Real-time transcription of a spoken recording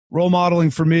role modeling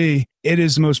for me, it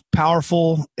is the most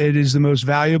powerful, it is the most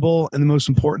valuable, and the most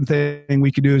important thing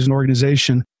we can do as an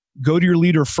organization. Go to your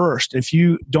leader first. If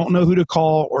you don't know who to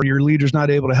call or your leader's not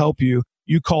able to help you,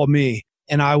 you call me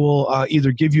and I will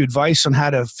either give you advice on how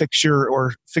to fix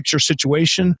your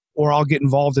situation, or I'll get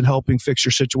involved in helping fix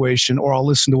your situation, or I'll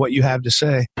listen to what you have to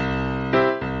say.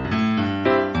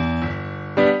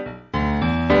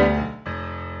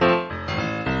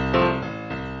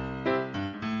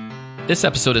 This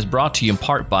episode is brought to you in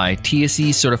part by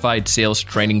TSE Certified Sales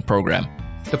Training Program.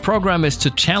 The program is to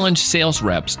challenge sales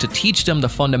reps, to teach them the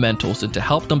fundamentals, and to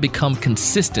help them become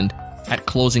consistent at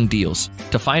closing deals.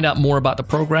 To find out more about the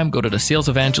program, go to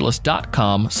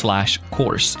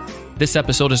theSalesEvangelist.com/course. This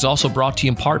episode is also brought to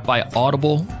you in part by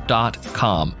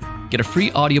Audible.com. Get a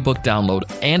free audiobook download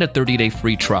and a 30-day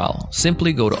free trial.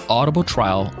 Simply go to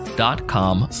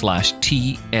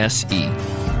audibletrial.com/TSE.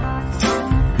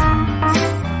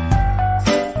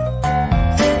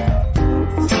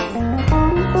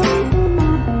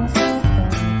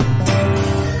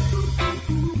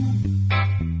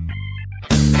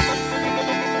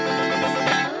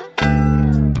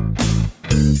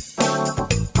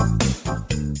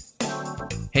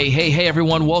 Hey,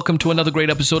 everyone. Welcome to another great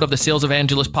episode of the Sales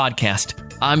Evangelist podcast.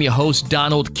 I'm your host,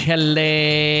 Donald Kelly,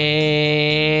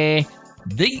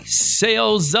 the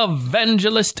Sales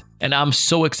Evangelist, and I'm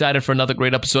so excited for another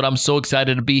great episode. I'm so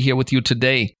excited to be here with you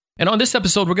today. And on this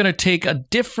episode, we're going to take a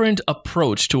different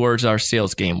approach towards our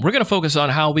sales game. We're going to focus on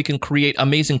how we can create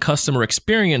amazing customer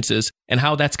experiences and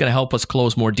how that's going to help us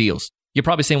close more deals. You're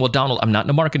probably saying, well, Donald, I'm not in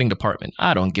the marketing department.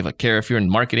 I don't give a care if you're in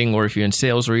marketing or if you're in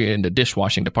sales or you're in the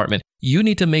dishwashing department. You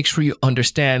need to make sure you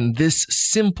understand this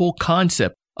simple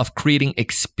concept of creating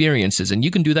experiences. And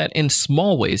you can do that in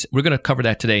small ways. We're going to cover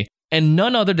that today. And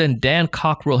none other than Dan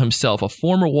Cockerell himself, a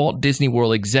former Walt Disney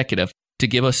World executive, to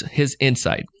give us his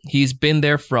insight. He's been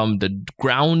there from the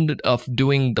ground of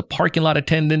doing the parking lot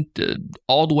attendant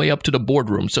all the way up to the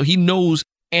boardroom. So he knows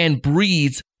and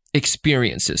breathes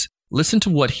experiences. Listen to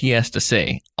what he has to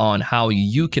say on how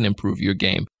you can improve your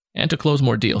game and to close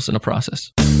more deals in the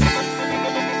process.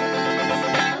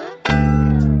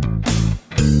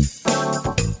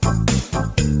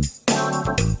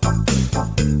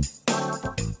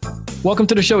 Welcome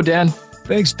to the show, Dan.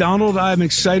 Thanks, Donald. I'm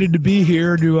excited to be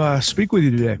here to speak with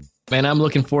you today. Man, I'm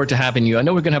looking forward to having you. I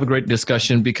know we're going to have a great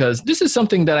discussion because this is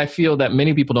something that I feel that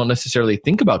many people don't necessarily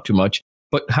think about too much,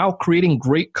 but how creating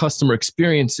great customer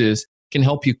experiences can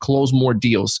help you close more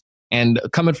deals. And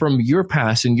coming from your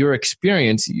past and your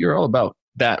experience, you're all about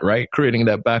that, right? Creating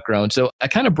that background. So I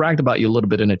kind of bragged about you a little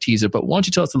bit in a teaser, but why don't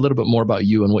you tell us a little bit more about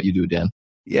you and what you do, Dan?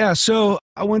 Yeah, so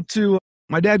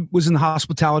my dad was in the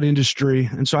hospitality industry,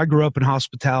 and so I grew up in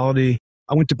hospitality.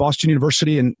 I went to Boston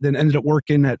University and then ended up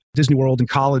working at Disney World in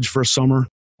college for a summer.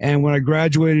 And when I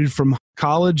graduated from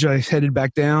college, I headed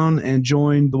back down and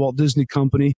joined the Walt Disney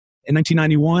Company in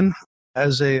 1991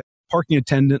 as a parking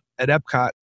attendant at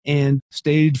Epcot and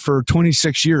stayed for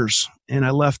 26 years. And I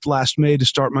left last May to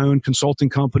start my own consulting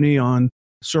company on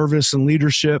service and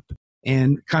leadership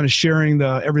and kind of sharing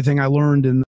everything I learned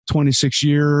in 26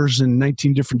 years and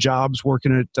 19 different jobs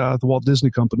working at the Walt Disney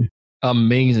Company.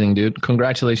 Amazing, dude.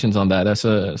 Congratulations on that. It's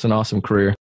an awesome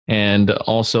career. And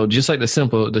also just like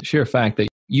the sheer fact that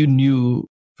you knew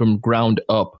from ground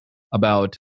up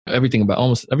about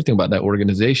almost everything about that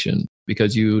organization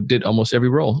because you did almost every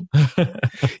role.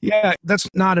 Yeah, that's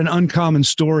not an uncommon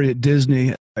story at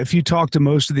Disney. If you talk to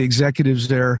most of the executives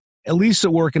there, at least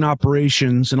that work in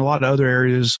operations and a lot of other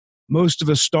areas, most of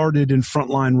us started in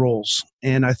frontline roles.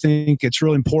 And I think it's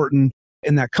really important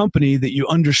in that company that you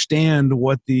understand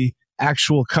what the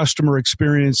actual customer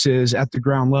experience is at the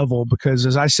ground level, because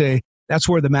as I say, that's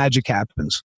where the magic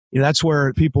happens. That's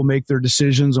where people make their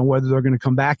decisions on whether they're going to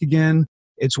come back again.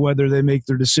 It's whether they make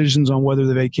their decisions on whether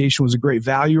the vacation was a great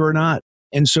value or not.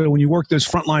 And so when you work those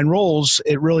frontline roles,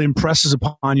 it really impresses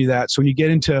upon you that. So when you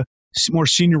get into more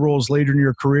senior roles later in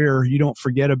your career, you don't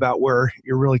forget about where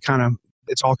you're really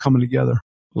it's all coming together.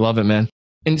 Love it, man.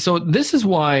 And so this is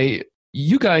why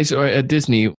you guys are at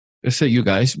Disney. Let's say you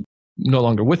guys no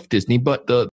longer with Disney, but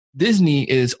Disney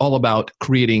is all about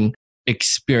creating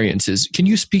experiences. Can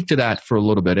you speak to that for a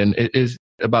little bit? And it is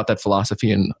about that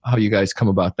philosophy and how you guys come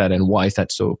about that and why is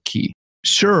that so key?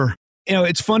 Sure.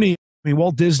 It's funny.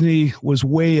 Walt Disney was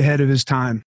way ahead of his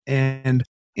time. And,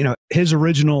 his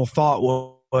original thought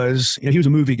was he was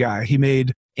a movie guy. He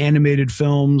made animated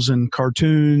films and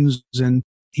cartoons. And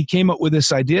he came up with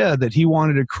this idea that he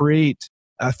wanted to create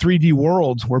a 3D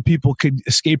world where people could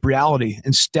escape reality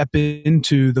and step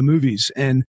into the movies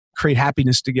and create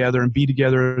happiness together and be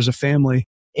together as a family.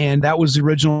 And that was the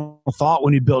original thought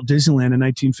when he built Disneyland in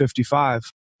 1955.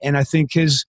 And I think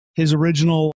his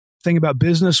original thing about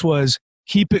business was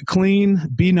keep it clean,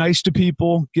 be nice to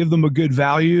people, give them a good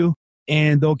value,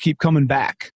 and they'll keep coming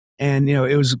back. And,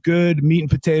 it was good meat and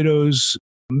potatoes,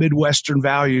 Midwestern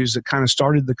values that kind of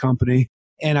started the company.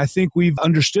 And I think we've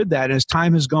understood that as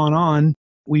time has gone on,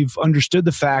 we've understood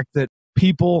the fact that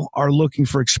people are looking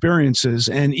for experiences.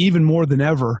 And even more than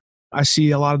ever, I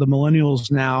see a lot of the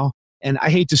millennials now, and I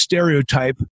hate to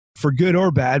stereotype for good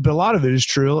or bad, but a lot of it is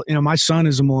true. My son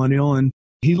is a millennial and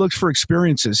he looks for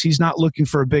experiences. He's not looking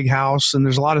for a big house. And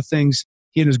there's a lot of things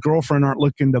he and his girlfriend aren't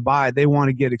looking to buy. They want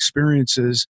to get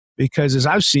experiences because, as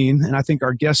I've seen, and I think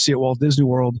our guests see at Walt Disney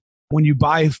World, when you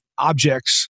buy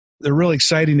objects, they're really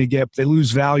exciting to get, but they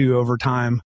lose value over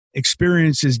time.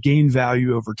 Experiences gain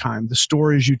value over time. The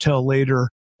stories you tell later.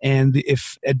 And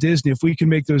if at Disney, if we can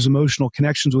make those emotional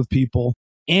connections with people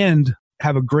and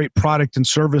have a great product and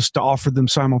service to offer them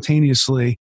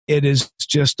simultaneously, it is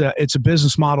just it's a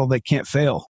business model that can't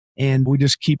fail. And we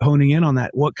just keep honing in on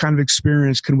that. What kind of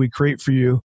experience can we create for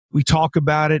you? We talk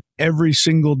about it every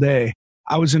single day.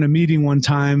 I was in a meeting one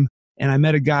time and I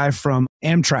met a guy from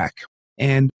Amtrak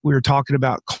and we were talking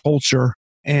about culture.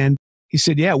 And he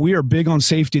said, yeah, we are big on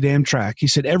safety at Amtrak. He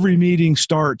said, every meeting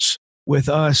starts with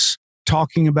us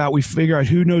talking about, we figure out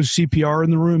who knows CPR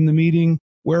in the room, the meeting,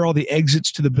 where all the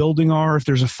exits to the building are, if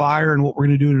there's a fire, and what we're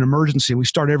going to do in an emergency. We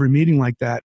start every meeting like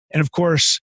that. And of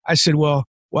course, I said, well,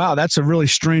 wow, that's a really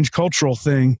strange cultural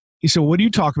thing. He said, well, what do you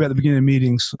talk about at the beginning of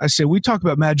meetings? I said, we talk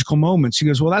about magical moments. He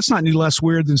goes, well, that's not any less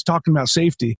weird than talking about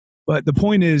safety. But the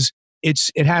point is,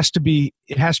 it has to be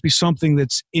something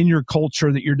that's in your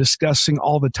culture that you're discussing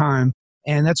all the time.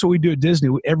 And that's what we do at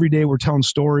Disney. Every day we're telling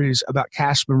stories about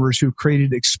cast members who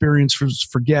created experience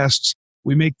for guests.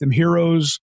 We make them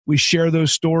heroes. We share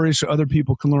those stories so other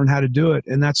people can learn how to do it.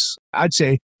 And that's, I'd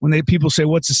say, when people say,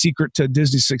 what's the secret to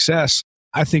Disney's success?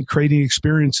 I think creating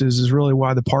experiences is really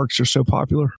why the parks are so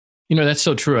popular. That's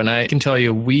so true. And I can tell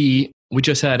you, we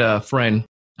just had a friend,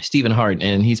 Stephen Hart,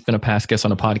 and he's been a past guest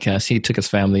on a podcast. He took his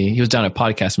family. He was down at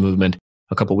Podcast Movement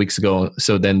a couple of weeks ago.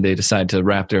 So then they decided to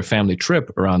wrap their family trip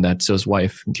around that. So his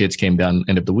wife and kids came down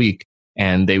end of the week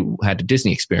and they had a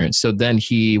Disney experience. So then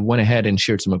he went ahead and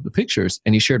shared some of the pictures,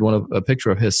 and he shared a picture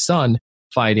of his son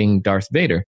fighting Darth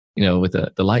Vader, with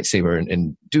the lightsaber.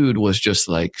 And dude was just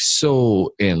like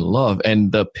so in love.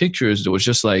 And the pictures, it was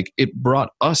just like, it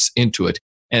brought us into it.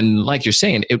 And like you're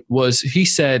saying, he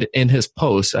said in his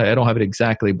post, I don't have it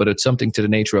exactly, but it's something to the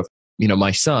nature of,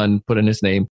 my son, put in his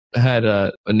name, had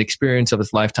an experience of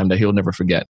his lifetime that he'll never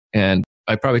forget. And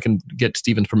I probably can get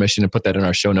Stephen's permission and put that in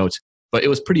our show notes. But it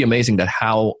was pretty amazing that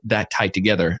how that tied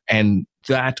together. And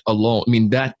that alone,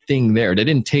 that thing there, they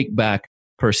didn't take back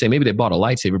per se. Maybe they bought a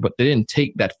lightsaber, but they didn't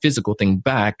take that physical thing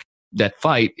back, that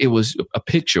fight. It was a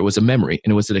picture, it was a memory,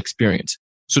 and it was an experience.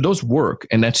 So those work,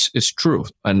 and it's true.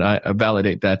 And I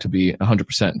validate that to be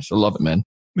 100%. So I love it, man.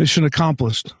 Mission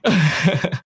accomplished.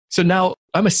 So now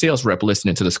I'm a sales rep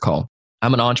listening to this call.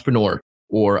 I'm an entrepreneur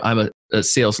or I'm a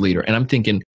sales leader. And I'm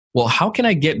thinking, well, how can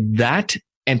I get that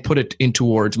and put it in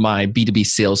towards my B2B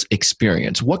sales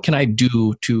experience? What can I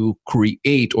do to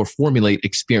create or formulate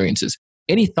experiences?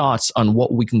 Any thoughts on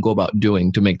what we can go about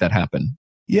doing to make that happen?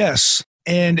 Yes.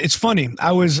 And it's funny.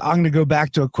 I'm going to go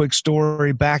back to a quick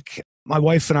story. My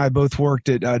wife and I both worked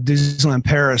at Disneyland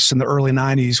Paris in the early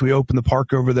 90s. We opened the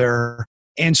park over there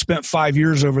and spent 5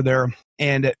 years over there.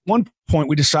 And at one point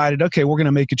we decided, okay, we're going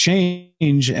to make a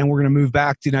change and we're going to move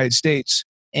back to the United States.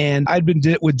 And I'd been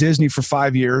with Disney for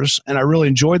 5 years and I really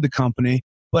enjoyed the company,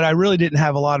 but I really didn't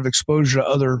have a lot of exposure to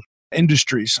other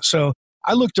industries. So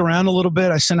I looked around a little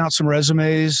bit. I sent out some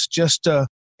resumes just to,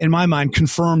 in my mind,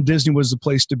 confirm Disney was the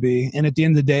place to be. And at the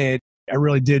end of the day, I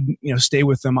really did, stay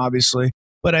with them, obviously.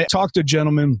 But I talked to a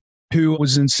gentleman who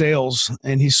was in sales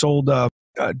and he sold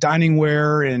dining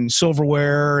ware and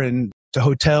silverware and to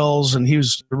hotels. And he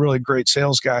was a really great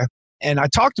sales guy. And I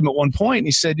talked to him at one point and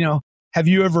he said, have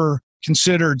you ever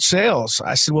considered sales?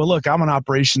 I said, well, look, I'm an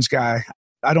operations guy.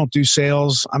 I don't do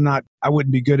sales. I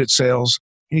wouldn't be good at sales.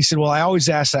 And he said, well, I always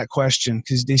ask that question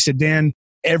because he said, Dan,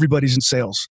 everybody's in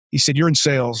sales. He said, you're in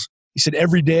sales. He said,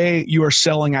 every day you are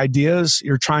selling ideas.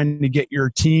 You're trying to get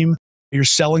your team. You're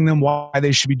selling them why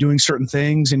they should be doing certain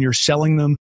things, and you're selling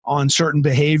them on certain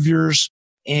behaviors.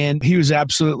 And he was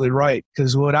absolutely right,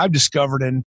 because what I've discovered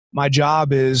in my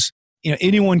job is,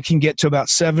 anyone can get to about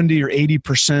 70 or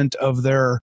 80% of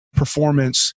their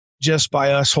performance just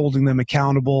by us holding them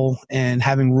accountable and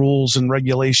having rules and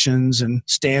regulations and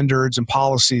standards and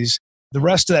policies. The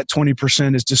rest of that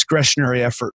 20% is discretionary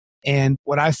effort. And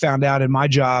what I found out in my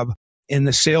job in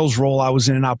the sales role I was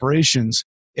in operations,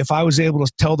 if I was able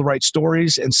to tell the right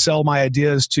stories and sell my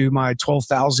ideas to my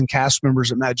 12,000 cast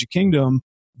members at Magic Kingdom,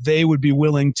 they would be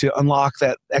willing to unlock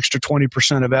that extra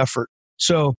 20% of effort.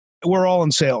 So we're all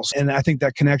in sales, and I think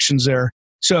that connection's there.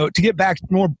 So to get back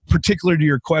more particular to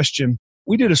your question,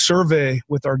 we did a survey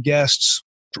with our guests,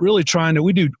 really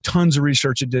we do tons of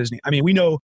research at Disney. I mean, we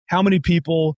know how many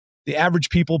people, the average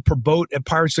people per boat at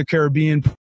Pirates of the Caribbean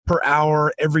per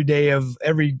hour,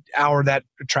 every hour that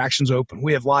attraction's open.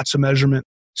 We have lots of measurement.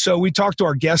 So we talk to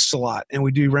our guests a lot, and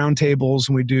we do roundtables,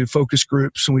 and we do focus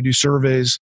groups, and we do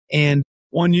surveys. And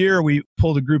one year we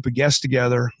pulled a group of guests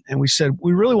together, and we said,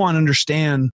 we really want to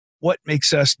understand what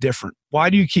makes us different. Why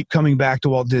do you keep coming back to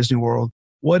Walt Disney World?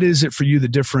 What is it for you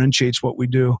that differentiates what we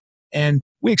do? And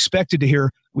we expected to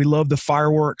hear, we love the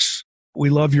fireworks. We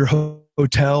love your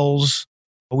hotels.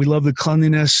 We love the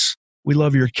cleanliness. We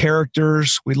love your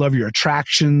characters. We love your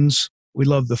attractions. We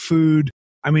love the food.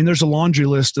 I mean, there's a laundry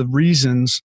list of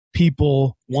reasons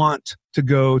people want to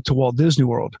go to Walt Disney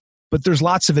World. But there's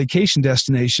lots of vacation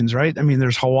destinations, right? I mean,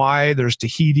 there's Hawaii, there's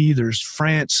Tahiti, there's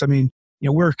France. I mean,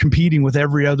 we're competing with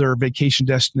every other vacation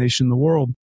destination in the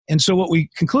world. And so what we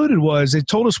concluded was they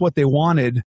told us what they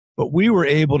wanted, but we were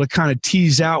able to kind of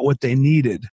tease out what they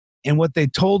needed. And what they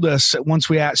told us once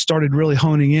we started really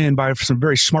honing in by some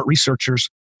very smart researchers,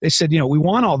 they said, we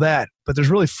want all that, but there's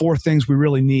really 4 things we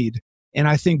really need. And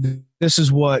I think this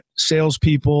is what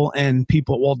salespeople and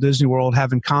people at Walt Disney World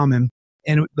have in common.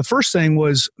 And the first thing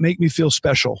was make me feel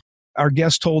special. Our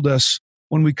guests told us,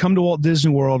 when we come to Walt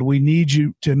Disney World, we need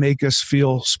you to make us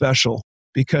feel special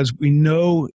because we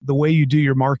know the way you do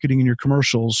your marketing and your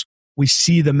commercials, we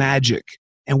see the magic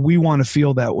and we want to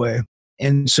feel that way.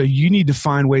 And so you need to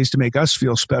find ways to make us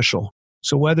feel special.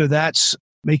 So whether that's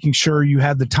making sure you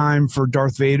have the time for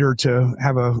Darth Vader to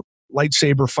have a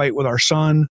lightsaber fight with our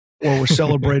son, or we're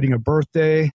celebrating a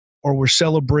birthday, or we're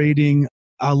celebrating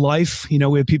a life. We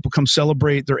have people come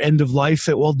celebrate their end of life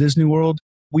at Walt Disney World.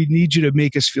 We need you to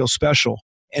make us feel special.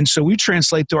 And so we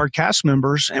translate to our cast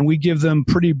members and we give them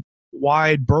pretty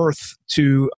wide berth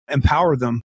to empower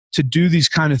them to do these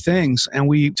kind of things. And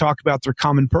we talk about their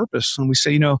common purpose. And we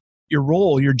say, your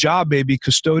role, your job may be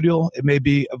custodial. It may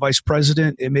be a vice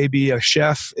president. It may be a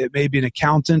chef. It may be an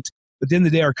accountant. But at the end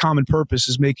of the day, our common purpose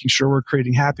is making sure we're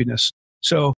creating happiness.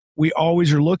 So we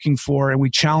always are looking for, and we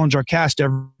challenge our cast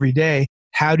every day,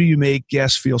 how do you make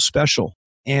guests feel special?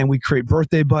 And we create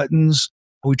birthday buttons.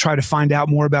 We try to find out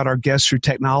more about our guests through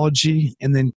technology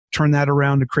and then turn that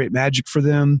around to create magic for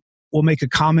them. We'll make a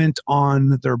comment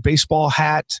on their baseball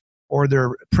hat or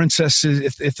their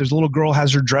princesses. If there's a little girl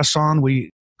has her dress on,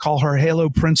 we call her, "Hello,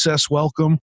 princess,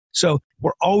 welcome." So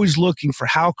we're always looking for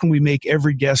how can we make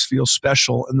every guest feel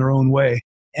special in their own way.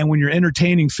 And when you're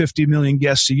entertaining 50 million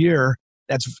guests a year,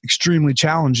 that's extremely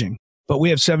challenging. But we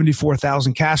have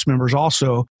 74,000 cast members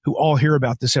also who all hear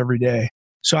about this every day.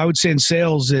 So I would say in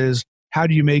sales is, how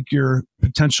do you make your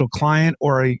potential client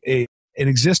or an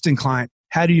existing client,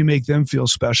 how do you make them feel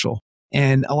special?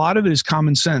 And a lot of it is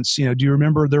common sense. Do you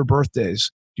remember their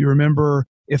birthdays? Do you remember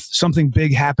if something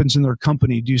big happens in their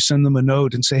company? Do you send them a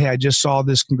note and say, "Hey, I just saw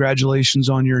this. Congratulations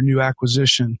on your new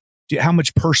acquisition." How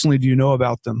much personally do you know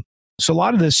about them? So a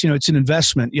lot of this, it's an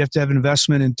investment. You have to have an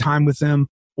investment in time with them,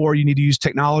 or you need to use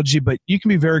technology, but you can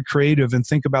be very creative and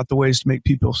think about the ways to make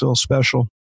people feel special.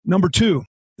 Number 2,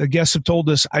 the guests have told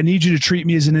us, I need you to treat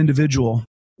me as an individual.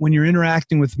 When you're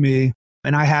interacting with me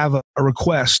and I have a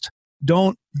request,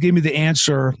 don't give me the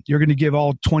answer you're going to give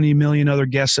all 20 million other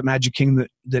guests at Magic Kingdom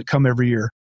that come every year.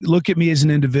 Look at me as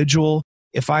an individual.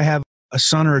 If I have a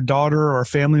son or a daughter or a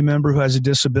family member who has a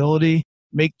disability,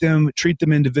 treat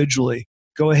them individually.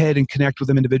 Go ahead and connect with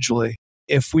them individually.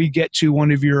 If we get to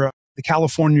one of the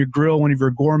California Grill, one of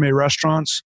your gourmet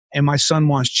restaurants, and my son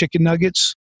wants chicken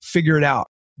nuggets, figure it out.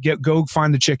 Go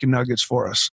find the chicken nuggets for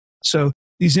us. So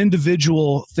these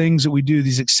individual things that we do,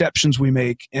 these exceptions we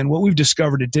make, and what we've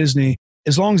discovered at Disney,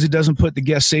 as long as it doesn't put the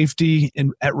guest safety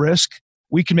at risk,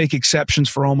 we can make exceptions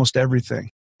for almost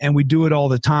everything. And we do it all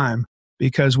the time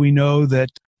because we know that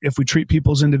if we treat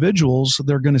people as individuals,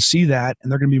 they're going to see that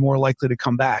and they're going to be more likely to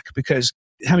come back. Because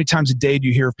how many times a day do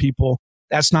you hear of people,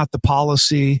 that's not the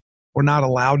policy, we're not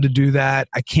allowed to do that,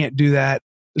 I can't do that.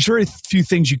 There's very few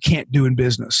things you can't do in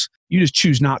business. You just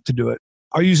choose not to do it.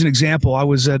 I'll use an example. I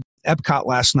was at Epcot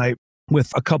last night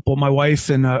with my wife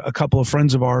and a couple of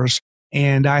friends of ours,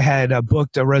 and I had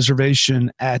booked a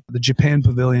reservation at the Japan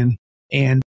Pavilion,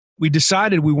 and we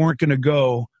decided we weren't going to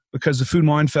go because the Food and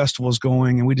Wine Festival is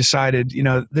going, and we decided,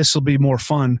 this will be more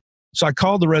fun. So I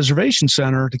called the reservation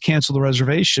center to cancel the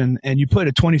reservation, and you put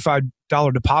a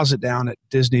 $25 deposit down at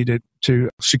Disney to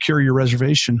secure your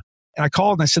reservation. And I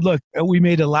called and I said, look, we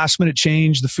made a last minute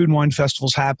change. The Food and Wine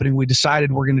Festival's happening. We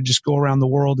decided we're going to just go around the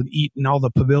world and eat in all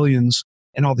the pavilions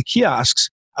and all the kiosks.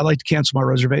 I'd like to cancel my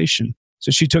reservation.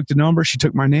 So she took the number. She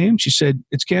took my name. She said,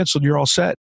 it's canceled. You're all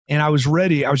set. And I was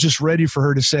ready. I was just ready for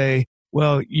her to say,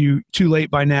 well, you too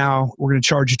late by now. We're going to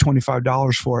charge you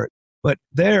 $25 for it. But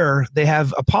there they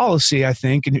have a policy, I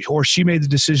think, or she made the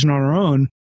decision on her own.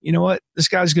 You know what? This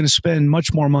guy's going to spend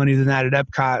much more money than that at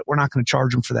Epcot. We're not going to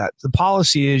charge him for that. The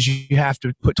policy is you have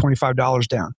to put $25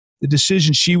 down. The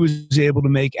decision she was able to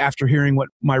make after hearing what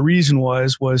my reason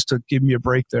was to give me a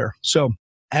break there. So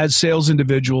as sales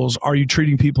individuals, are you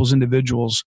treating people as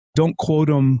individuals? Don't quote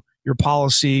them your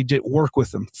policy. Work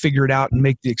with them. Figure it out and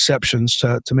make the exceptions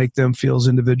to make them feel as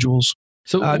individuals.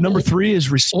 So number 3 is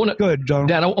respect. Good, John.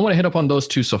 Dan, I want to hit up on those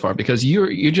two so far because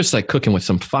you're just like cooking with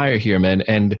some fire here, man.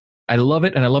 And I love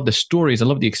it. And I love the stories. I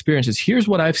love the experiences. Here's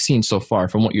what I've seen so far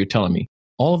from what you're telling me.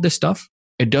 All of this stuff,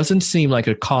 it doesn't seem like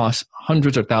it costs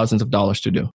hundreds or thousands of dollars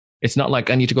to do. It's not like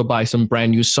I need to go buy some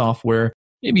brand new software.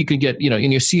 Maybe you could get,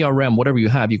 in your CRM, whatever you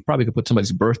have, you probably could put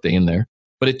somebody's birthday in there.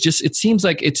 But it seems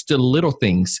like it's the little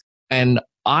things. And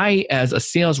I, as a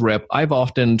sales rep, I've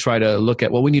often tried to look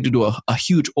at, well, we need to do a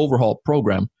huge overhaul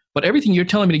program. But everything you're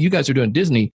telling me that you guys are doing at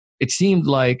Disney, it seemed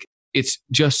like it's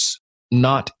just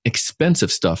not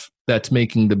expensive stuff that's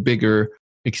making the bigger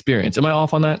experience. Am I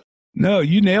off on that? No,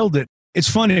 you nailed it. It's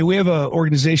funny. We have an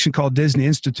organization called Disney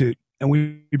Institute, and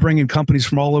we bring in companies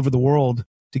from all over the world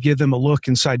to give them a look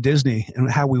inside Disney and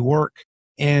how we work.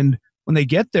 And when they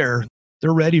get there,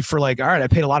 they're ready for all right, I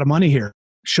paid a lot of money here.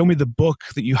 Show me the book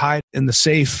that you hide in the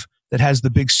safe that has the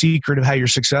big secret of how you're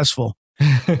successful.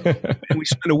 And we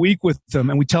spend a week with them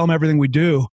and we tell them everything we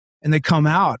do. And they come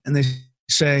out and they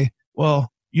say, well,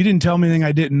 you didn't tell me anything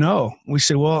I didn't know. We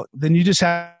say, well, then you just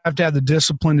have to have the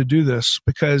discipline to do this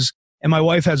and my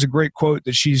wife has a great quote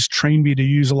that she's trained me to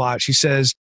use a lot. She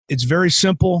says, it's very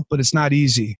simple, but it's not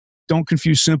easy. Don't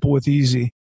confuse simple with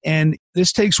easy. And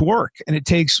this takes work and it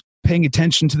takes paying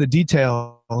attention to the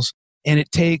details. And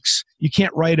you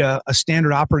can't write a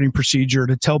standard operating procedure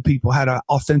to tell people how to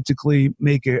authentically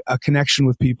make a connection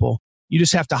with people. You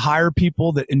just have to hire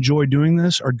people that enjoy doing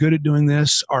this, are good at doing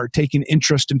this, are taking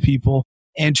interest in people.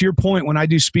 And to your point, when I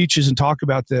do speeches and talk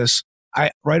about this,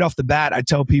 right off the bat, I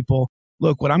tell people,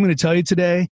 look, what I'm going to tell you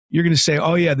today, you're going to say,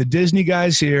 oh yeah, the Disney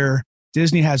guy's here.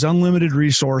 Disney has unlimited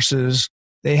resources.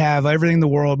 They have everything in the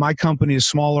world. My company is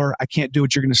smaller. I can't do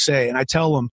what you're going to say. And I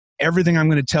tell them, everything I'm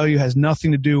going to tell you has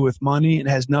nothing to do with money. It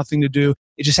has nothing to do.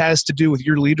 It just has to do with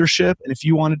your leadership. And if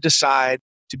you want to decide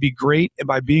to be great and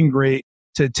by being great,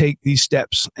 to take these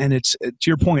steps. And it's, to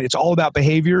your point, it's all about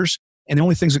behaviors. And the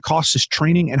only things it costs is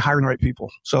training and hiring the right people.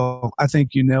 So I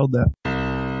think you nailed that.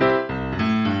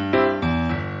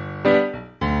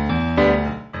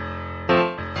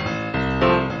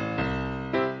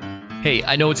 Hey,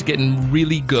 I know it's getting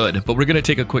really good, but we're going to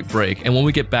take a quick break. And when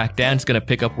we get back, Dan's going to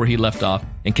pick up where he left off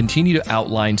and continue to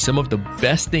outline some of the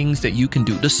best things that you can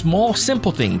do, the small,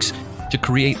 simple things to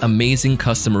create amazing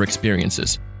customer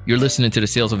experiences. You're listening to the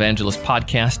Sales Evangelist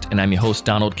podcast, and I'm your host,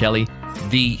 Donald Kelly,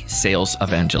 the Sales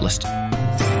Evangelist.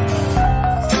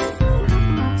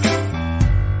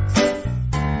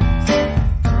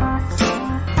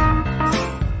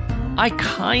 I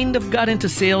kind of got into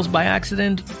sales by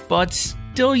accident, but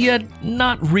still yet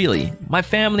not really. My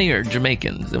family are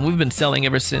Jamaicans, and we've been selling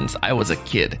ever since I was a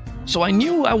kid. So I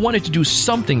knew I wanted to do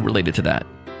something related to that.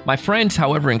 My friends,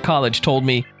 however, in college told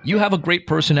me, you have a great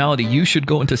personality, you should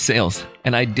go into sales.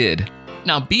 And I did.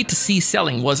 Now, B2C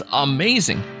selling was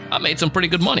amazing. I made some pretty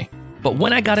good money. But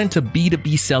when I got into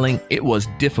B2B selling, it was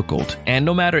difficult. And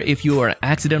no matter if you are an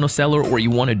accidental seller or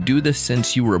you want to do this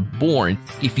since you were born,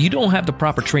 if you don't have the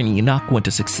proper training, you're not going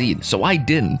to succeed. So I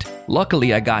didn't.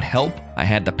 Luckily, I got help. I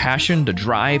had the passion, the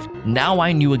drive. Now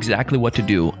I knew exactly what to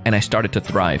do, and I started to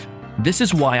thrive. This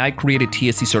is why I created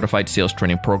TSE Certified Sales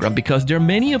Training Program, because there are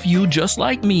many of you just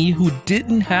like me who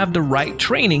didn't have the right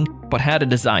training but had a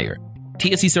desire.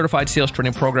 TSE Certified Sales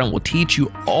Training Program will teach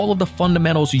you all of the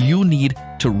fundamentals you need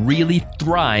to really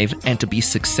thrive and to be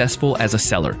successful as a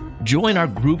seller. Join our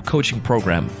group coaching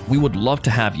program. We would love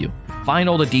to have you. Find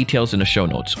all the details in the show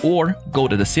notes or go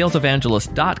to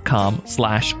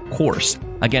thesalesevangelist.com/course.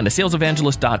 Again,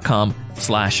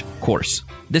 thesalesevangelist.com/course.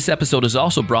 This episode is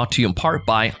also brought to you in part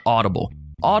by Audible.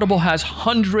 Audible has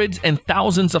hundreds and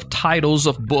thousands of titles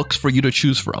of books for you to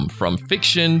choose from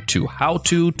fiction to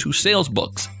how-to to sales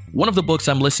books. One of the books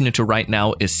I'm listening to right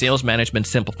now is Sales Management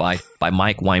Simplified by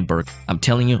Mike Weinberg. I'm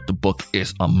telling you, the book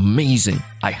is amazing.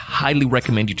 I highly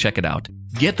recommend you check it out.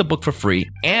 Get the book for free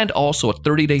and also a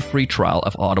 30-day free trial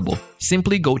of Audible.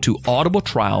 Simply go to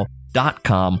audibletrial.com/course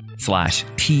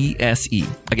audibletrial.com/TSE.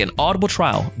 Again,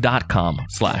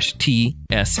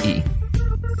 audibletrial.com/TSE.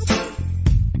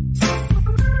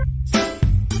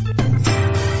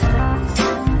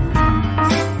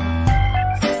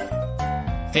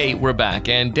 Hey, we're back,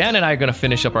 and Dan and I are going to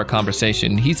finish up our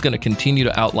conversation. He's going to continue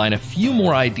to outline a few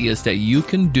more ideas that you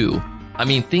can do. I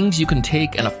mean, things you can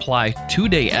take and apply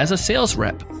today as a sales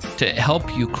rep to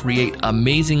help you create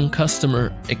amazing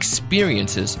customer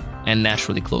experiences and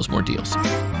naturally close more deals.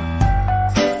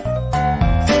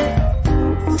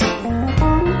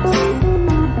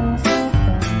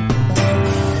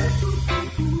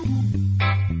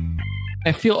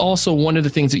 I feel also one of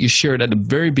the things that you shared at the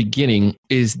very beginning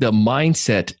is the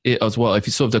mindset as well. If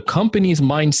the company's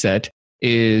mindset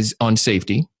is on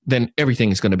safety, then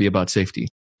everything is going to be about safety.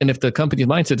 And if the company's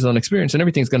mindset is on experience, then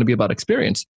everything's going to be about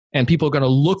experience. And people are going to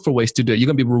look for ways to do it. You're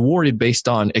going to be rewarded based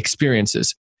on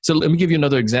experiences. So let me give you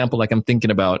another example like I'm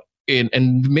thinking about.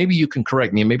 And maybe you can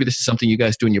correct me, and maybe this is something you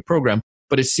guys do in your program,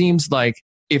 but it seems like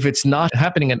if it's not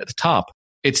happening at the top,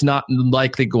 it's not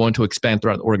likely going to expand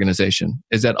throughout the organization.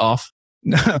 Is that off?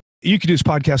 No, you could do this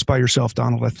podcast by yourself,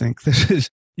 Donald. I think this is,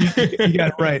 you got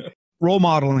it right. Role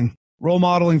modeling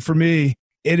for me,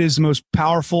 it is the most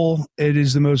powerful, it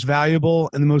is the most valuable,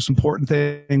 and the most important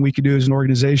thing we could do as an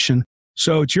organization.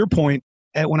 So to your point,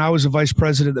 when I was a vice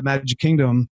president at Magic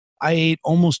Kingdom, I ate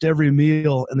almost every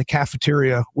meal in the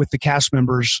cafeteria with the cast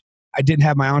members. I didn't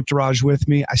have my entourage with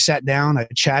me. I sat down, I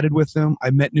chatted with them, I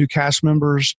met new cast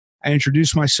members, I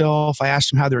introduced myself, I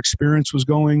asked them how their experience was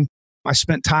going. I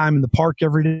spent time in the park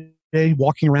every day,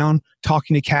 walking around,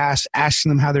 talking to cast,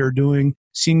 asking them how they were doing,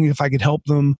 seeing if I could help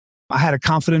them. I had a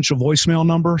confidential voicemail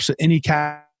number, so any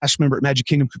cast member at Magic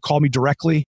Kingdom could call me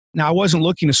directly. Now, I wasn't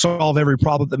looking to solve every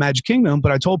problem at the Magic Kingdom,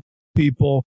 but I told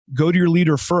people, go to your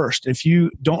leader first. If you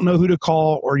don't know who to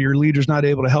call or your leader's not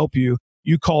able to help you,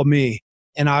 you call me,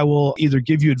 and I will either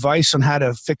give you advice on how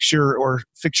to fix your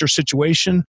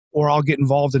situation, or I'll get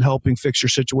involved in helping fix your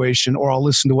situation, or I'll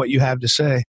listen to what you have to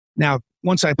say. Now,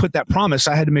 once I put that promise,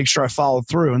 I had to make sure I followed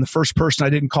through. And the first person I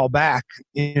didn't call back,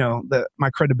 my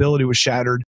credibility was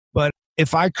shattered. But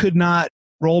if I could not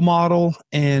role model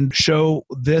and show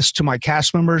this to my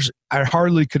cast members, I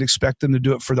hardly could expect them to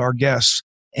do it for our guests.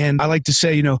 And I like to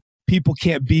say, people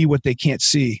can't be what they can't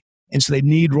see. And so they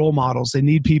need role models. They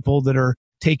need people that are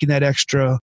taking that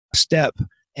extra step.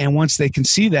 And once they can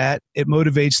see that, it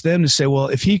motivates them to say, well,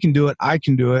 if he can do it, I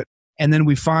can do it. And then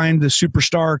we find the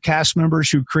superstar cast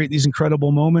members who create these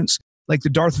incredible moments, like the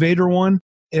Darth Vader one.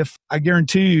 If I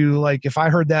guarantee you, if I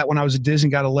heard that when I was at Disney,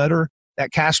 got a letter,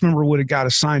 that cast member would have got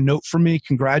a signed note from me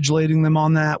congratulating them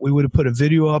on that. We would have put a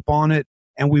video up on it,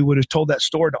 and we would have told that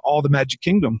story to all the Magic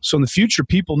Kingdom. So in the future,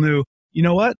 people knew, you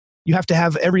know what? You have to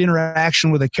have every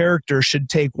interaction with a character should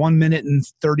take 1 minute and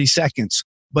 30 seconds.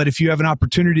 But if you have an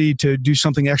opportunity to do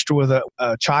something extra with a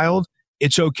child,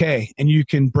 it's okay. And you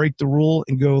can break the rule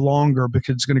and go longer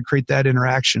because it's going to create that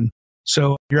interaction.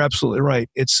 So you're absolutely right.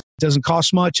 It doesn't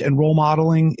cost much. And role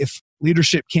modeling, if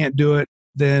leadership can't do it,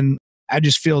 then I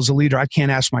just feel as a leader, I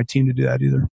can't ask my team to do that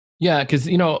either. Yeah, because,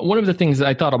 one of the things that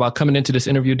I thought about coming into this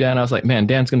interview, Dan, I was like, man,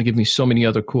 Dan's going to give me so many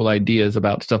other cool ideas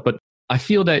about stuff. But I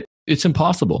feel that it's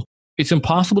impossible. It's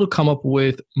impossible to come up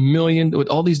with with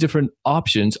all these different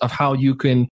options of how you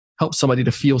can help somebody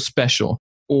to feel special,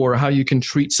 or how you can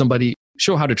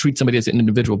show how to treat somebody as an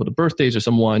individual, but the birthdays or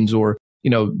someone's, or,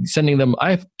 sending them.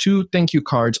 I have 2 thank you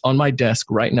cards on my desk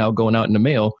right now going out in the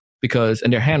mail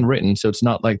and they're handwritten. So it's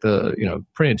not like the,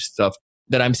 printed stuff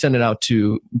that I'm sending out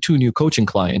to 2 new coaching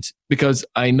clients, because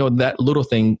I know that little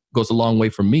thing goes a long way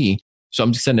for me. So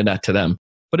I'm just sending that to them.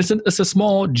 But it's a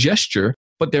small gesture,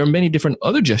 but there are many different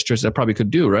other gestures that I probably could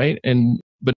do, right?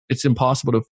 But it's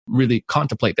impossible to really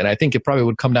contemplate that. I think it probably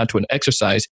would come down to an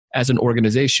exercise as an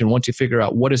organization. Once you figure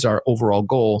out what is our overall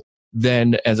goal,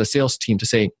 then as a sales team to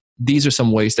say, these are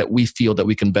some ways that we feel that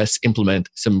we can best implement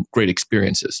some great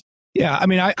experiences. Yeah,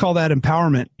 I call that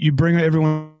empowerment. You bring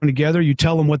everyone together, you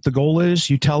tell them what the goal is,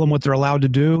 you tell them what they're allowed to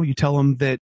do, you tell them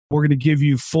that we're going to give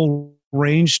you full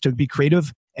range to be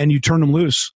creative, and you turn them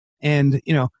loose. And,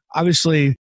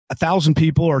 obviously 1,000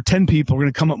 people or 10 people are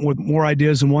going to come up with more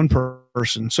ideas than one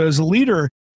person. So as a leader,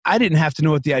 I didn't have to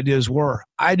know what the ideas were.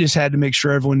 I just had to make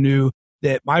sure everyone knew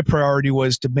that my priority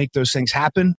was to make those things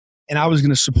happen, and I was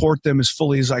going to support them as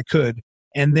fully as I could.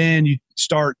 And then you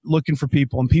start looking for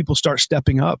people, and people start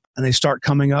stepping up, and they start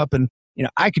coming up. And,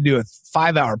 I could do a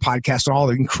 5-hour podcast on all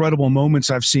the incredible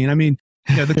moments I've seen.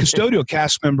 The custodial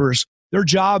cast members, their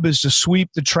job is to sweep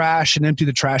the trash and empty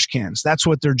the trash cans. That's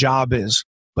what their job is.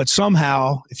 But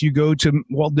somehow, if you go to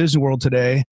Walt Disney World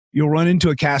today, you'll run into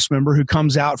a cast member who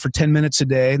comes out for 10 minutes a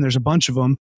day, and there's a bunch of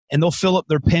them, and they'll fill up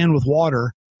their pan with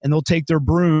water, and they'll take their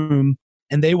broom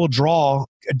and they will draw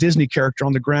a Disney character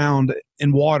on the ground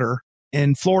in water.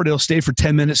 In Florida, it'll stay for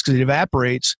 10 minutes because it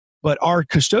evaporates. But our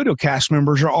custodial cast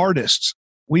members are artists.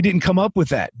 We didn't come up with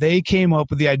that. They came up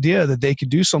with the idea that they could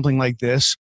do something like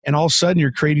this. And all of a sudden,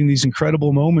 you're creating these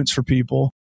incredible moments for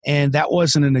people. And that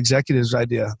wasn't an executive's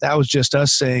idea. That was just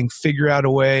us saying, figure out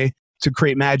a way to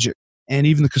create magic. And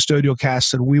even the custodial cast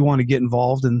said, we want to get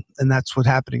involved. And that's what's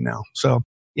happening now. So,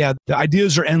 yeah, the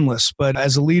ideas are endless. But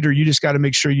as a leader, you just got to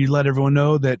make sure you let everyone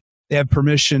know that they have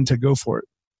permission to go for it.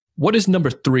 What is number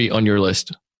 3 on your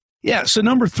list? Yeah, so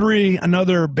number 3,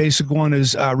 another basic one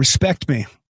is respect me.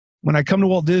 When I come to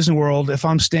Walt Disney World, if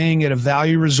I'm staying at a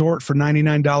value resort for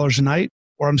 $99 a night,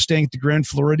 or I'm staying at the Grand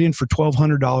Floridian for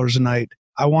 $1,200 a night,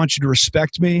 I want you to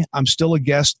respect me. I'm still a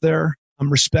guest there.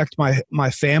 Respect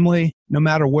my family, no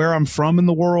matter where I'm from in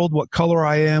the world, what color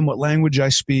I am, what language I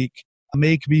speak.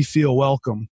 Make me feel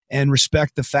welcome and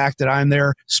respect the fact that I'm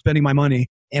there spending my money.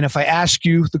 And if I ask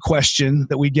you the question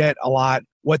that we get a lot,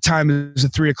 what time is the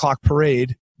 3 o'clock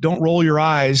parade? Don't roll your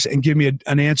eyes and give me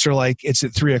an answer like it's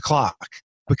at 3 o'clock,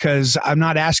 because I'm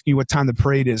not asking you what time the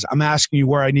parade is. I'm asking you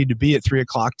where I need to be at 3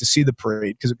 o'clock to see the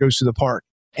parade because it goes through the park.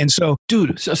 And so,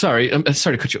 dude, sorry, I'm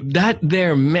sorry to cut you. That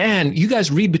there, man, you guys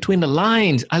read between the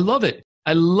lines. I love it.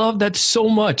 I love that so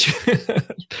much.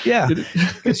 Yeah,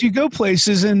 because you go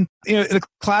places and, the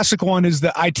classic one is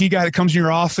the IT guy that comes in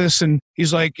your office and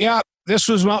he's like, yeah, this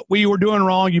was what we were doing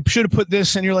wrong. You should have put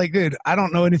this. And you're like, dude, I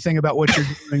don't know anything about what you're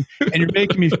doing. And you're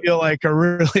making me feel like a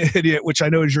really idiot, which I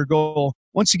know is your goal.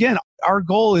 Once again, our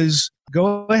goal is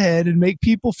go ahead and make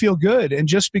people feel good. And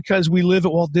just because we live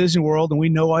at Walt Disney World and we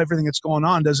know everything that's going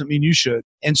on doesn't mean you should.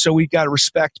 And so we got to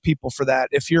respect people for that.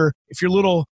 If you're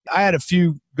little, I had a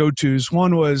few go-tos.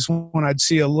 One was when I'd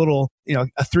see a little,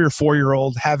 a 3 or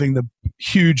 4-year-old having the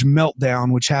huge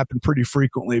meltdown, which happened pretty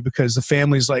frequently because the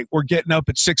family's like, we're getting up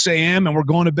at 6 a.m. and we're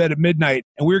going to bed at midnight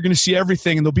and we're going to see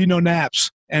everything and there'll be no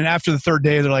naps. And after the 3rd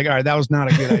day, they're like, all right, that was not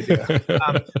a good idea.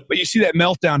 But you see that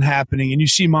meltdown happening and you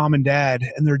see mom and dad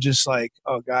and they're just like,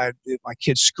 oh God, my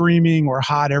kid's screaming, we're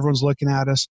hot, everyone's looking at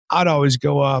us. I'd always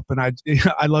go up and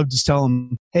I love to tell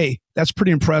them, hey, that's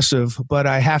pretty impressive, but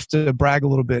I have to brag a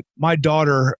little bit. My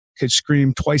daughter could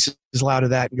scream twice as loud as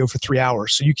that and go for 3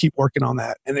 hours. So you keep working on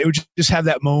that. And they would just have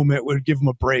that moment, would give them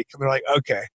a break. And they're like,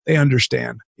 okay, they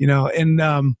understand, and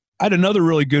I had another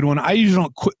really good one. I usually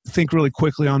don't think really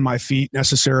quickly on my feet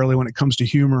necessarily when it comes to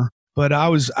humor. But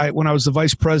when I was the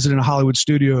vice president of Hollywood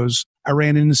Studios, I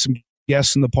ran into some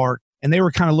guests in the park and they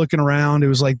were kind of looking around. It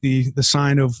was like the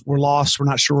sign of we're lost. We're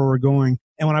not sure where we're going.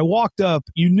 And when I walked up,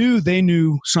 they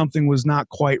knew something was not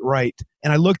quite right.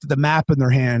 And I looked at the map in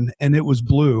their hand and it was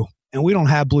blue. And we don't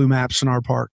have blue maps in our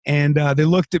park. And they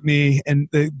looked at me and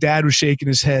the dad was shaking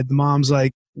his head. The mom's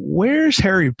like, where's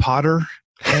Harry Potter?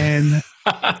 And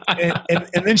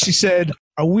then she said,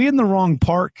 are we in the wrong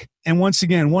park? And once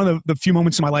again, one of the few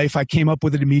moments in my life, I came up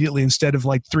with it immediately instead of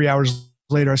like 3 hours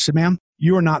later. I said, ma'am,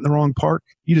 you are not in the wrong park.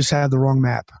 You just have the wrong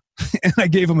map. And I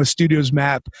gave him a studio's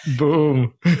map.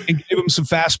 Boom. And gave him some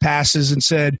fast passes and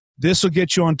said, this will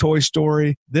get you on Toy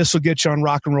Story. This will get you on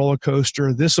Rock and Roller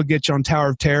Coaster. This will get you on Tower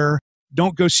of Terror.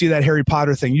 Don't go see that Harry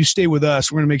Potter thing. You stay with us.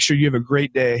 We're going to make sure you have a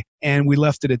great day. And we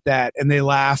left it at that. And they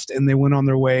laughed and they went on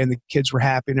their way and the kids were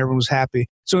happy and everyone was happy.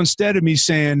 So instead of me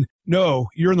saying, no,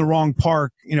 you're in the wrong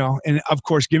park, and of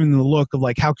course, giving them the look of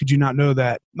like, how could you not know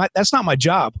that? That's not my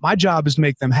job. My job is to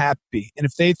make them happy. And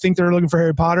if they think they're looking for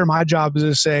Harry Potter, my job is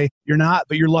to say, you're not,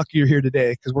 but you're lucky you're here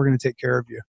today because we're going to take care of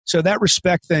you. So that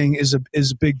respect thing is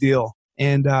a big deal.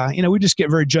 And, we just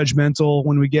get very judgmental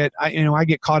when I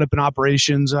get caught up in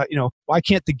operations. Why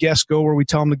can't the guests go where we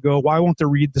tell them to go? Why won't they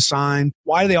read the sign?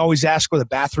 Why do they always ask where the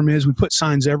bathroom is? We put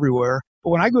signs everywhere. But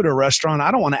when I go to a restaurant,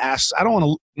 I don't want to ask. I don't want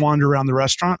to wander around the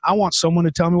restaurant. I want someone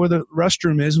to tell me where the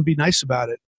restroom is and be nice about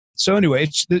it. So anyway,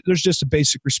 there's just a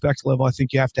basic respect level I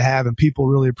think you have to have, and people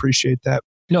really appreciate that.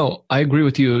 No, I agree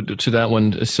with you to that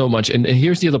one so much. And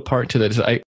here's the other part to that is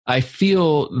I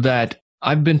feel that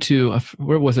I've been to,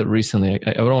 where was it recently?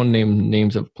 I don't want to name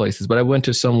names of places, but I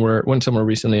went somewhere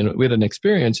recently and we had an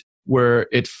experience where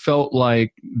it felt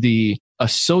like the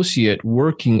associate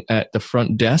working at the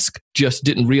front desk just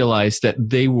didn't realize that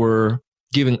they were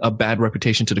giving a bad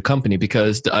reputation to the company,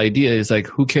 because the idea is like,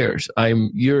 who cares?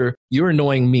 You're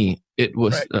annoying me. It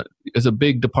was right. It's a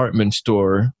big department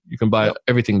store. You can buy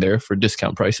everything there for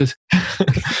discount prices.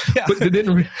 Yeah. But they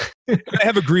didn't. I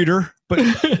have a greeter, but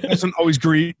it doesn't always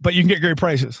greet. But you can get great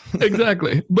prices.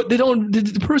 Exactly. But they don't.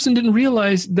 The person didn't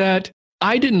realize that.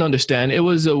 I didn't understand. It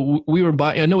was we were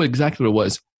buying. I know exactly what it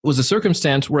was. was a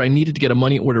circumstance where I needed to get a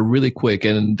money order really quick.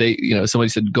 And they, somebody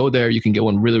said, go there, you can get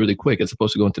one really, really quick as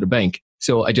opposed to going to the bank.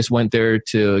 So I just went there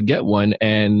to get one,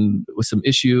 and with some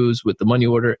issues with the money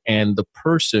order. And the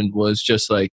person was just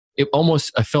like,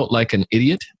 I felt like an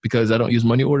idiot because I don't use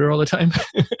money order all the time.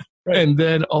 Right. And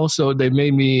then also they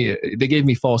gave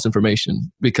me false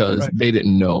information because they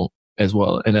didn't know as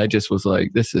well. And I just was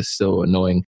like, this is so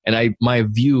annoying. And my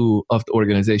view of the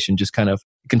organization just kind of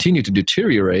continued to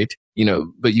deteriorate,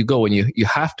 but you go and you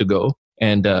have to go.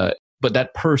 And, but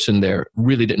that person there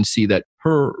really didn't see that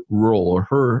her role or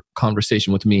her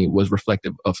conversation with me was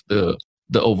reflective of the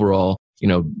overall,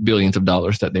 billions of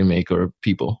dollars that they make or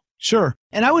people. Sure.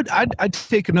 And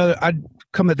I'd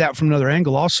come at that from another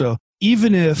angle also.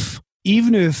 Even if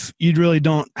you really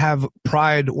don't have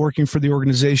pride working for the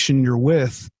organization you're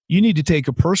with, you need to take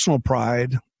a personal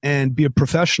pride and be a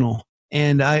professional.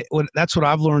 And that's what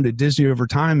I've learned at Disney over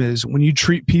time is when you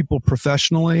treat people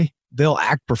professionally, they'll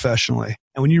act professionally.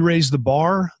 And when you raise the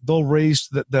bar, they'll raise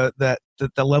the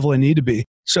level they need to be.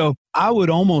 So I would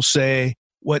almost say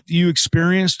what you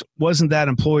experienced wasn't that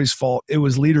employee's fault. It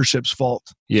was leadership's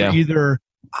fault. Yeah. For either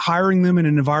hiring them in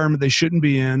an environment they shouldn't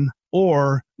be in,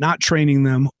 or not training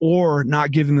them, or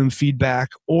not giving them feedback,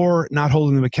 or not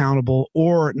holding them accountable,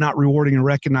 or not rewarding and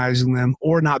recognizing them,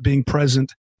 or not being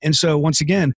present. And so once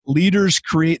again, leaders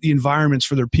create the environments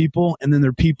for their people, and then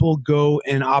their people go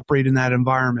and operate in that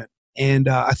environment. And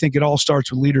I think it all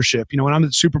starts with leadership. When I'm at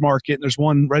the supermarket and there's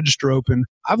one register open,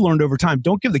 I've learned over time,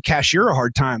 don't give the cashier a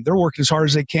hard time. They're working as hard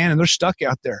as they can and they're stuck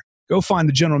out there. Go find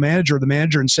the general manager or the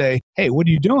manager and say, hey, what are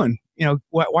you doing?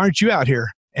 Why aren't you out here?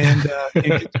 And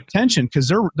get their attention, because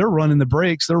they're running the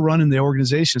breaks. They're running the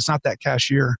organization. It's not that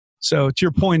cashier. So to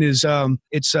your point is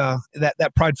it's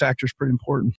that pride factor is pretty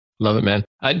important. Love it, man.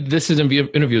 This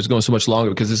interview is going so much longer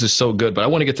because this is so good, but I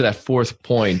want to get to that fourth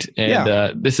point.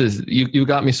 And this is, you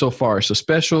got me so far. So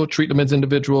special, treat them as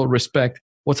individual, respect.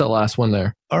 What's that last one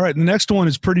there? All right. The next one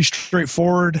is pretty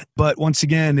straightforward, but once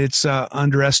again, it's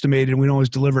underestimated and we don't always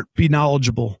deliver it. Be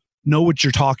knowledgeable. Know what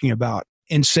you're talking about.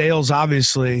 In sales,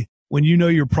 obviously, when you know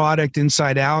your product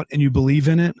inside out and you believe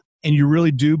in it, and you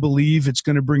really do believe it's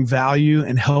going to bring value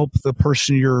and help the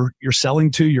person you're selling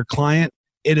to, your client,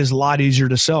 it is a lot easier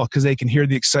to sell because they can hear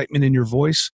the excitement in your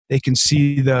voice. They can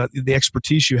see the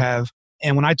expertise you have.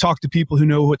 And when I talk to people who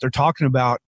know what they're talking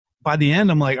about, by the end,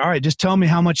 I'm like, all right, just tell me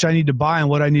how much I need to buy and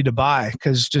what I need to buy,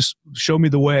 because just show me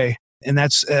the way. And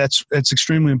that's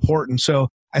extremely important. So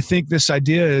I think this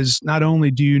idea is not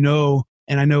only do you know,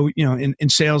 and I know, in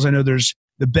sales, I know there's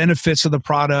the benefits of the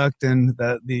product and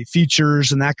the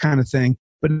features and that kind of thing.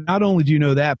 But not only do you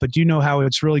know that, but do you know how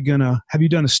it's really have you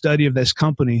done a study of this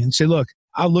company and say, look,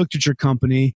 I looked at your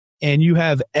company and you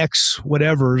have X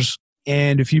whatevers.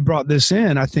 And if you brought this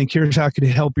in, I think here's how it could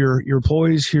help your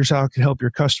employees. Here's how it could help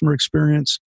your customer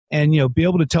experience. And, be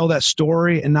able to tell that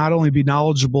story and not only be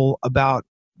knowledgeable about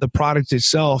the product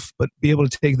itself, but be able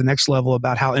to take the next level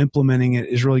about how implementing it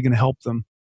is really going to help them.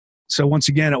 So once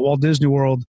again, at Walt Disney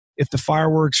World, if the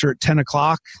fireworks are at 10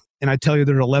 o'clock and I tell you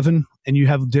they're at 11 and you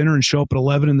have dinner and show up at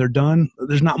 11 and they're done,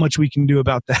 there's not much we can do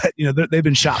about that. They've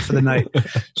been shot for the night.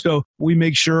 So we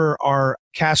make sure our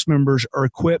cast members are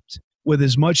equipped with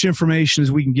as much information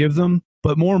as we can give them.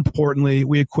 But more importantly,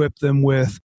 we equip them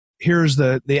with, here's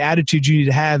the attitude you need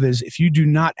to have is if you do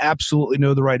not absolutely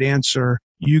know the right answer,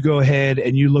 you go ahead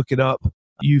and you look it up.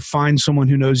 You find someone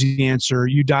who knows the answer.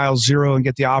 You dial 0 and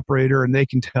get the operator and they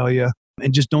can tell you.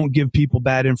 And just don't give people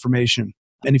bad information.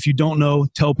 And if you don't know,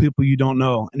 tell people you don't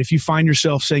know. And if you find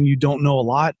yourself saying you don't know a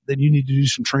lot, then you need to do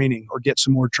some training or get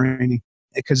some more training,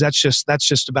 because that's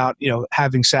just about,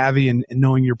 having savvy and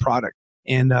knowing your product.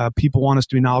 And people want us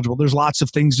to be knowledgeable. There's lots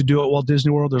of things to do at Walt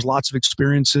Disney World. There's lots of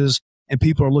experiences, and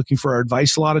people are looking for our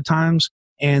advice a lot of times.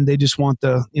 And they just want they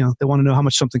want to know how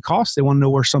much something costs. They want to know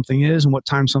where something is and what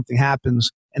time something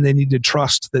happens. And they need to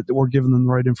trust that we're giving them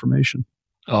the right information.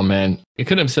 Oh man, you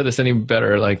couldn't have said this any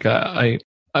better. Like I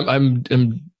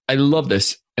love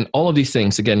this, and all of these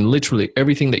things. Again, literally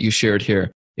everything that you shared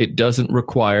here. It doesn't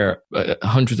require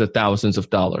hundreds of thousands of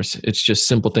dollars. It's just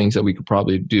simple things that we could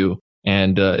probably do,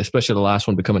 and especially the last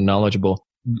one, becoming knowledgeable,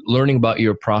 learning about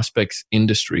your prospects'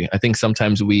 industry. I think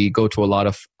sometimes we go to a lot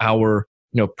of our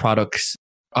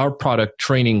product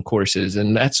training courses,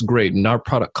 and that's great. And our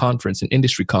product conference and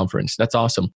industry conference, that's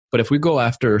awesome. But if we go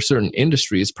after certain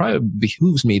industries, it probably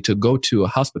behooves me to go to a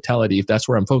hospitality, if that's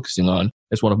where I'm focusing on,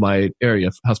 as one of my area,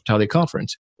 hospitality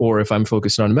conference. Or if I'm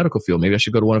focusing on the medical field, maybe I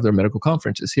should go to one of their medical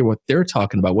conferences, hear what they're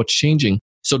talking about, what's changing,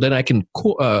 so that I can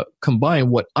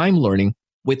combine what I'm learning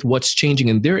with what's changing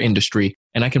in their industry,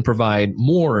 and I can provide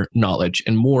more knowledge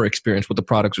and more experience with the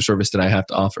products or service that I have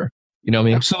to offer. You know what I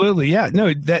mean? Absolutely. Yeah.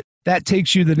 No, that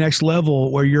takes you to the next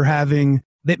level where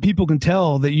that people can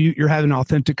tell that you're having an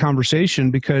authentic conversation,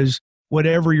 because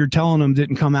whatever you're telling them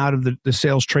didn't come out of the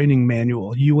sales training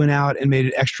manual. You went out and made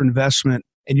an extra investment,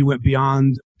 and you went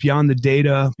beyond the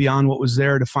data, beyond what was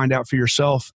there to find out for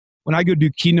yourself. When I go do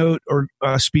keynote or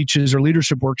speeches or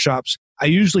leadership workshops, I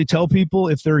usually tell people,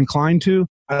 if they're inclined to,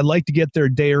 I'd like to get there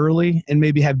a day early and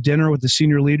maybe have dinner with the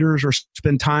senior leaders or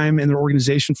spend time in their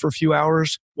organization for a few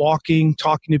hours, walking,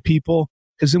 talking to people.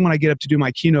 Because then when I get up to do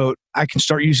my keynote, I can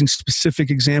start using specific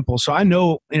examples. So I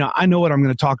know what I'm going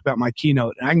to talk about in my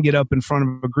keynote, and I can get up in front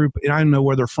of a group and I know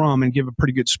where they're from and give a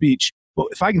pretty good speech. But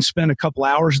if I can spend a couple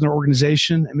hours in their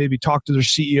organization and maybe talk to their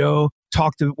CEO,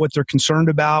 talk to what they're concerned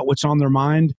about, what's on their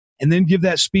mind, and then give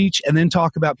that speech, and then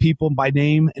talk about people by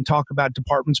name and talk about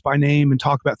departments by name and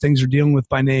talk about things they're dealing with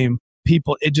by name,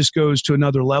 it just goes to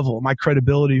another level. My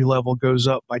credibility level goes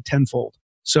up by tenfold.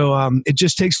 So it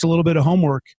just takes a little bit of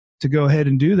homework to go ahead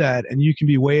and do that. And you can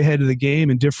be way ahead of the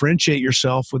game and differentiate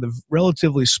yourself with a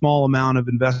relatively small amount of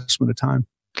investment of time.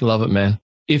 Love it, man.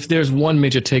 If there's one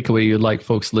major takeaway you'd like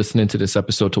folks listening to this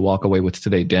episode to walk away with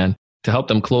today, Dan, to help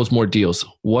them close more deals,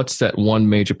 what's that one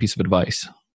major piece of advice?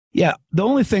 Yeah, the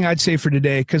only thing I'd say for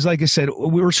today, because like I said,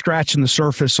 we were scratching the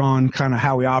surface on kind of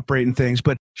how we operate and things,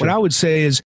 but What I would say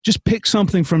is just pick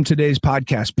something from today's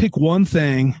podcast. Pick one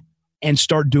thing and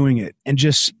start doing it, and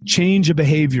just change a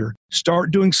behavior. Start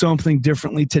doing something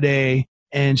differently today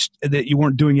and that you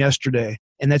weren't doing yesterday.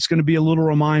 And that's going to be a little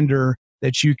reminder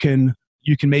that you can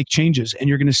make changes, and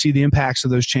you're going to see the impacts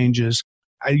of those changes.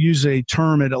 I use a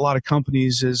term at a lot of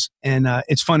companies and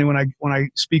it's funny when I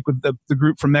speak with the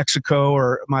group from Mexico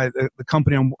or the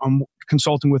company I'm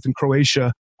consulting with in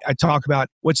Croatia, I talk about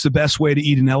what's the best way to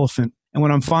eat an elephant. And what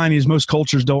I'm finding is most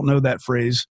cultures don't know that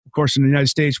phrase. Of course, in the United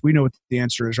States, we know what the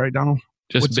answer is, right, Donald?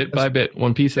 Just bit by bit,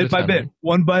 one piece at a time. Bit by bit,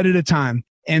 one bite at a time.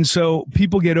 And so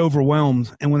people get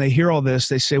overwhelmed. And when they hear all this,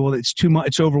 they say, well, it's too much.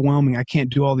 It's overwhelming. I can't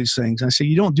do all these things. And I say,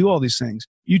 you don't do all these things.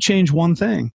 You change one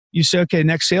thing. You say, okay,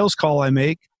 next sales call I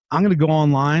make, I'm going to go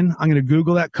online. I'm going to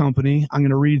Google that company. I'm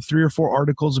going to read 3 or 4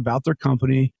 articles about their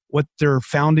company, what their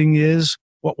founding is,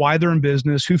 why they're in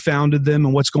business, who founded them,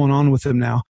 and what's going on with them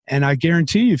now. And I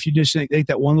guarantee you, if you just make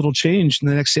that one little change in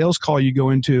the next sales call you go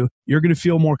into, you're going to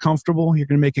feel more comfortable. You're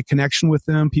going to make a connection with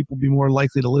them. People will be more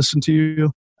likely to listen to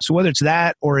you. So whether it's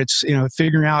that, or it's,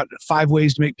 figuring out 5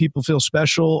 ways to make people feel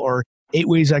special, or 8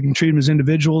 ways I can treat them as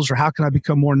individuals, or how can I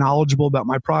become more knowledgeable about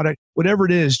my product, whatever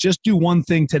it is, just do one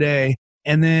thing today.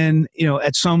 And then,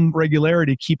 at some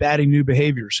regularity, keep adding new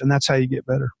behaviors. And that's how you get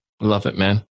better. Love it,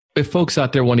 man. If folks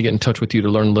out there want to get in touch with you to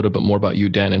learn a little bit more about you,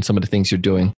 Dan, and some of the things you're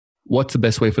doing, what's the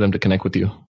best way for them to connect with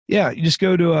you? Yeah, you just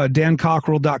go to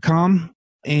dancockerell.com,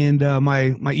 and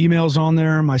my email's on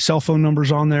there. My cell phone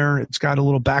number's on there. It's got a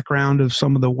little background of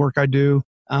some of the work I do.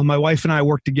 My wife and I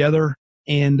work together,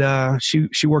 and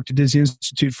she worked at Disney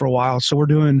Institute for a while. So we're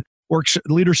doing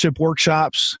leadership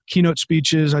workshops, keynote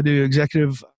speeches. I do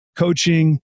executive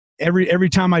coaching. Every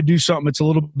time I do something, it's a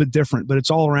little bit different, but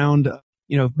it's all around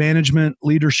management,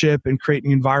 leadership, and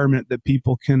creating an environment that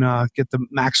people can get the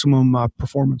maximum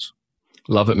performance.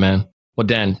 Love it, man. Well,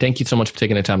 Dan, thank you so much for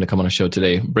taking the time to come on the show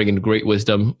today, bringing great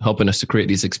wisdom, helping us to create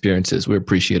these experiences. We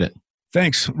appreciate it.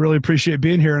 Thanks. Really appreciate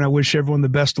being here, and I wish everyone the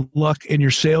best of luck in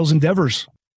your sales endeavors.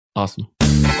 Awesome.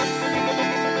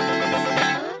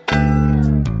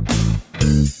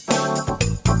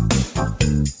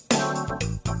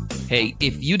 Hey,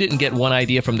 if you didn't get one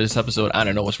idea from this episode, I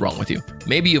don't know what's wrong with you.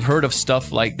 Maybe you've heard of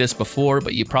stuff like this before,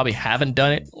 but you probably haven't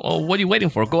done it. Well, what are you waiting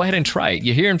for? Go ahead and try it.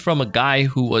 You're hearing from a guy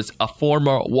who was a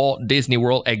former Walt Disney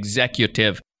World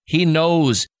executive. He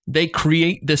knows they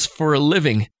create this for a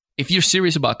living. If you're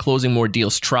serious about closing more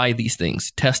deals, try these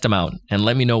things, test them out, and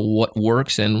let me know what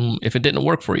works and if it didn't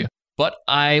work for you. But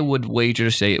I would wager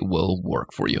to say it will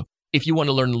work for you. If you want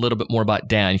to learn a little bit more about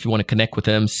Dan, if you want to connect with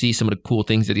him, see some of the cool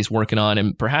things that he's working on,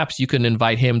 and perhaps you can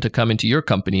invite him to come into your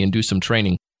company and do some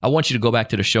training, I want you to go back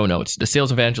to the show notes,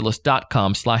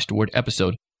 thesalesevangelist.com/the-word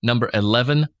episode number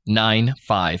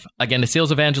 1195. Again,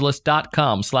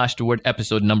 thesalesevangelist.com/the-word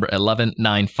episode number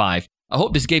 1195. I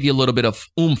hope this gave you a little bit of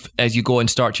oomph as you go and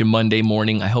start your Monday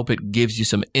morning. I hope it gives you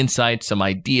some insights, some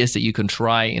ideas that you can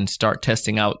try and start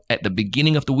testing out at the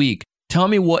beginning of the week. Tell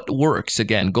me what works.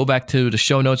 Again, go back to the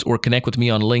show notes or connect with me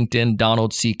on LinkedIn,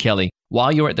 Donald C. Kelly.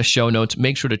 While you're at the show notes,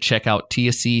 make sure to check out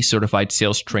TSE Certified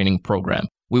Sales Training Program.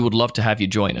 We would love to have you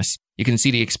join us. You can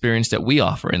see the experience that we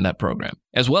offer in that program,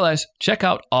 as well as check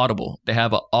out Audible. They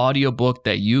have an audiobook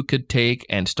that you could take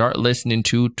and start listening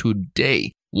to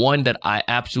today. One that I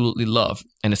absolutely love,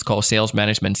 and it's called Sales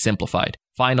Management Simplified.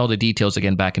 Find all the details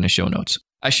again back in the show notes.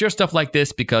 I share stuff like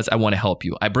this because I want to help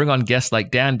you. I bring on guests like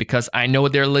Dan because I know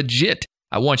they're legit.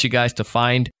 I want you guys to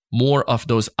find more of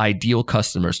those ideal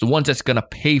customers, the ones that's going to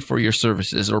pay for your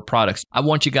services or products. I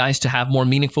want you guys to have more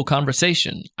meaningful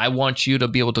conversation. I want you to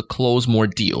be able to close more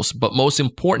deals. But most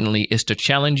importantly is to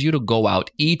challenge you to go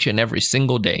out each and every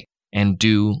single day and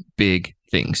do big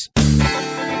things.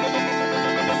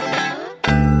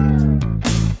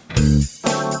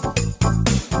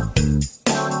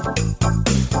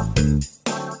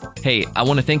 Hey, I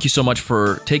want to thank you so much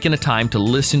for taking the time to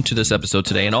listen to this episode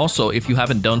today. And also, if you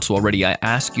haven't done so already, I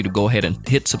ask you to go ahead and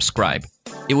hit subscribe.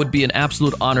 It would be an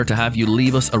absolute honor to have you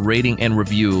leave us a rating and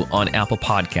review on Apple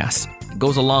Podcasts. It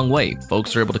goes a long way.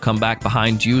 Folks are able to come back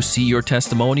behind you, see your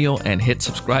testimonial, and hit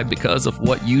subscribe because of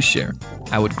what you share.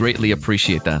 I would greatly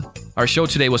appreciate that. Our show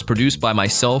today was produced by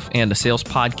myself and the Sales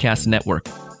Podcast Network.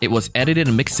 It was edited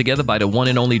and mixed together by the one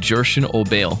and only Jershan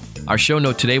O'Bale. Our show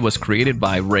note today was created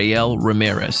by Rael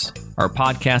Ramirez. Our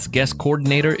podcast guest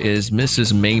coordinator is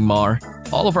Mrs.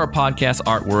 Maymar. All of our podcast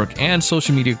artwork and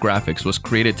social media graphics was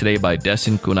created today by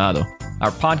Desin Cunado.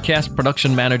 Our podcast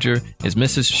production manager is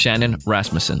Mrs. Shannon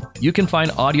Rasmussen. You can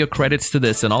find audio credits to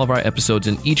this and all of our episodes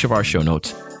in each of our show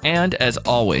notes. And as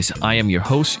always, I am your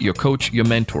host, your coach, your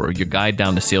mentor, your guide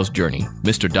down the sales journey,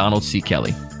 Mr. Donald C.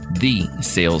 Kelly, the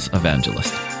sales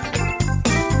evangelist.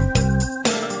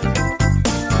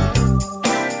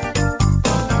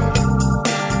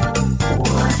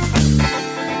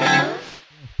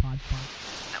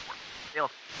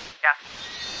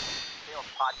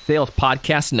 Sales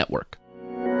Podcast Network.